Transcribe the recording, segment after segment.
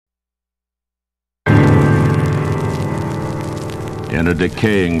In a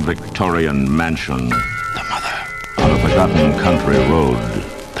decaying Victorian mansion. The mother. On a forgotten country road.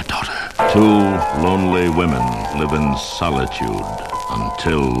 The daughter. Two lonely women live in solitude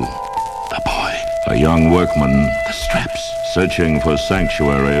until... The boy. A young workman. The straps. Searching for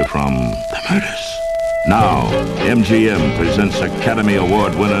sanctuary from... The murders. Now, MGM presents Academy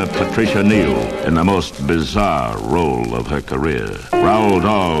Award winner Patricia Neal in the most bizarre role of her career. Roald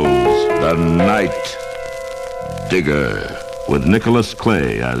Dahl's The Night Digger, with Nicholas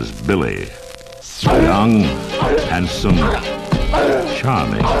Clay as Billy. A young, handsome,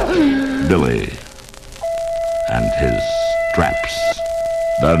 charming Billy and his straps.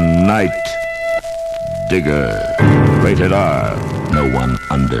 The Night Digger. Rated R. No one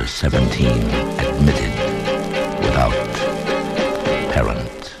under 17 admitted without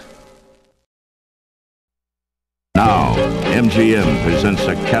parent. Now, MGM presents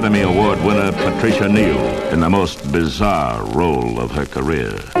Academy Award winner Patricia Neal in the most bizarre role of her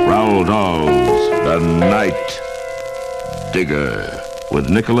career. Roald Dahl's The Night Digger, with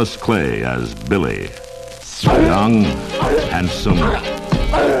Nicholas Clay as Billy. A young, handsome,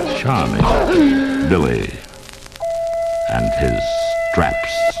 charming Billy and his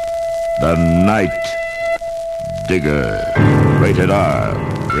straps. The Night Digger. Rated R.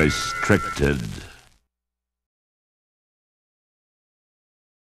 Restricted.